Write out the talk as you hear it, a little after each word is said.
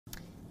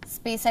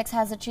SpaceX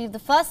has achieved the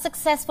first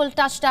successful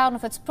touchdown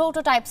of its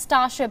prototype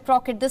Starship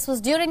rocket. This was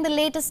during the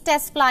latest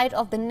test flight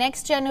of the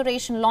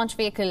next-generation launch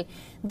vehicle.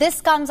 This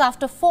comes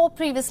after 4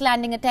 previous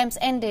landing attempts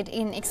ended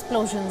in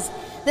explosions.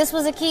 This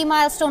was a key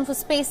milestone for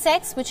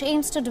SpaceX, which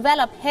aims to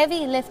develop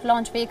heavy-lift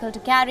launch vehicle to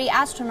carry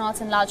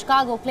astronauts and large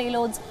cargo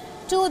payloads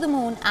to the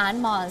Moon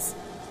and Mars.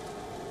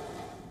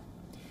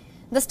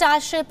 The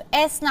Starship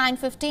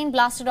SN15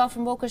 blasted off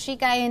from Boca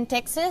Chica in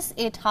Texas.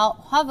 It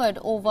hovered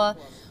over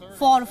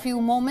for a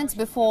few moments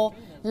before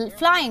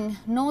flying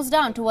nose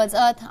down towards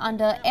Earth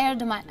under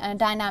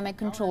aerodynamic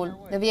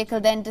control. The vehicle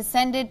then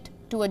descended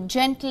to a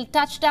gentle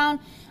touchdown.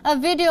 A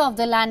video of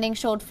the landing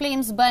showed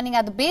flames burning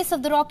at the base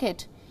of the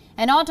rocket.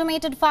 An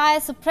automated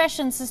fire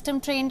suppression system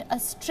trained a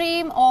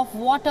stream of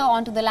water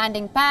onto the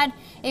landing pad,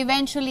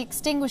 eventually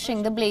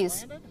extinguishing the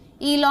blaze.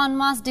 Elon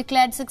Musk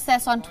declared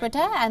success on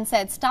Twitter and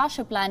said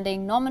Starship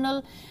landing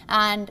nominal,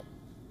 and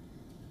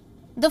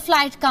the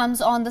flight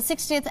comes on the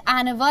 60th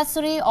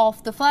anniversary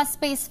of the first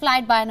space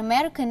flight by an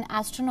American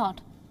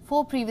astronaut.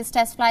 4 previous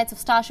test flights of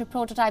Starship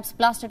prototypes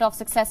blasted off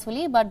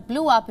successfully but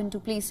blew up into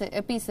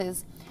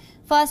pieces.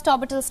 First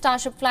orbital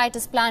Starship flight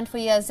is planned for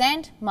year's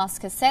end.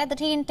 Musk has said that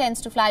he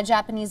intends to fly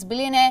Japanese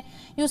billionaire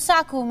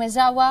Yusaku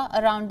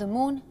Maezawa around the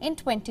Moon in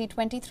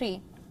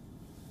 2023.